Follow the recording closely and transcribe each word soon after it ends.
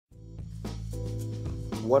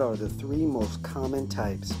What are the three most common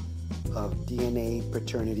types of DNA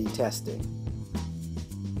paternity testing?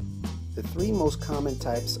 The three most common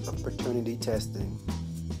types of paternity testing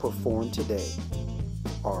performed today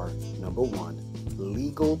are: number one,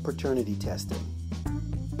 legal paternity testing.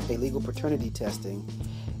 A legal paternity testing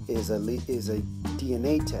is a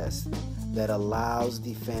DNA test that allows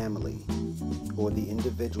the family or the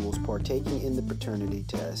individuals partaking in the paternity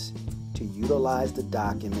test to utilize the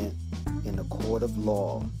document in a court of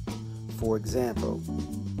law. For example,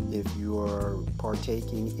 if you're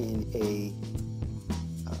partaking in a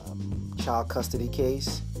child custody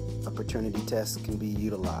case, a paternity test can be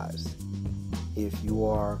utilized. If you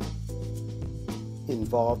are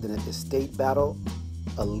involved in an estate battle,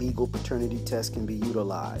 a legal paternity test can be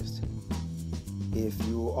utilized. If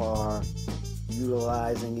you are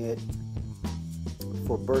utilizing it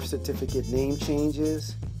for birth certificate name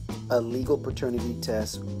changes, a legal paternity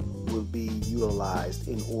test will be utilized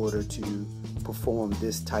in order to perform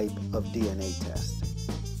this type of DNA test.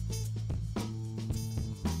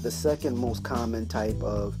 The second most common type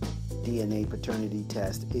of DNA paternity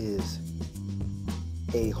test is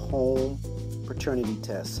a home paternity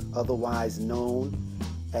test, otherwise known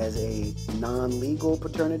as a non-legal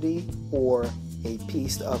paternity or a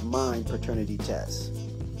peace of mind paternity test.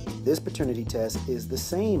 This paternity test is the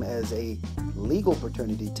same as a legal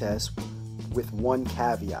paternity test with one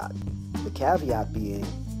caveat. The caveat being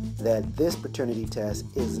that this paternity test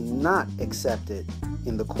is not accepted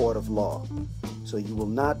in the court of law. So you will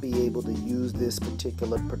not be able to use this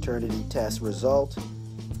particular paternity test result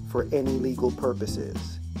for any legal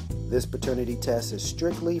purposes. This paternity test is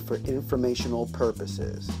strictly for informational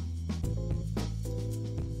purposes.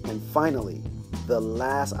 And finally, the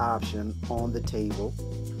last option on the table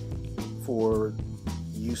for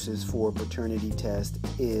uses for paternity test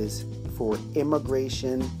is for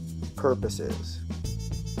immigration purposes.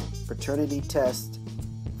 Paternity test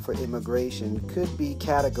for immigration could be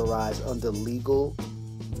categorized under legal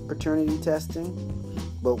paternity testing,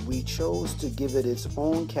 but we chose to give it its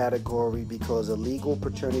own category because a legal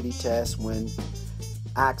paternity test, when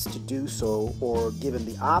asked to do so or given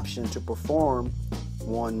the option to perform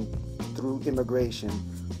one through immigration,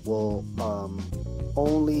 will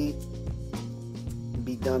only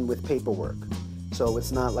be done with paperwork. So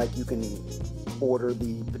it's not like you can order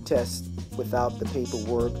the test without the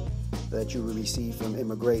paperwork that you will receive from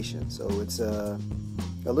immigration. So it's a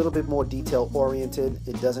little bit more detail oriented.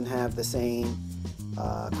 It doesn't have the same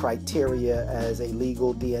criteria as a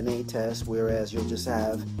legal DNA test, whereas you'll just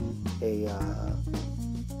have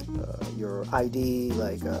your ID,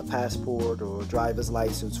 like a passport or driver's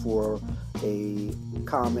license, for a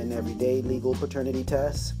common everyday legal paternity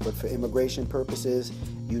test. But for immigration purposes,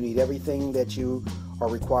 you need everything that you are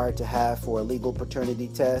required to have for a legal paternity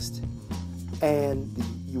test, and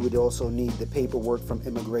you would also need the paperwork from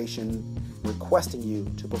immigration requesting you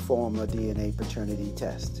to perform a DNA paternity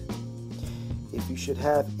test. If you should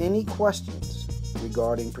have any questions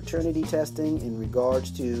regarding paternity testing in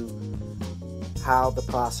regards to how the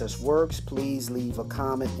process works, please leave a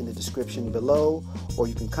comment in the description below, or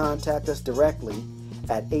you can contact us directly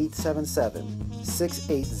at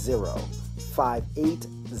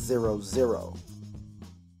 877-680-5800.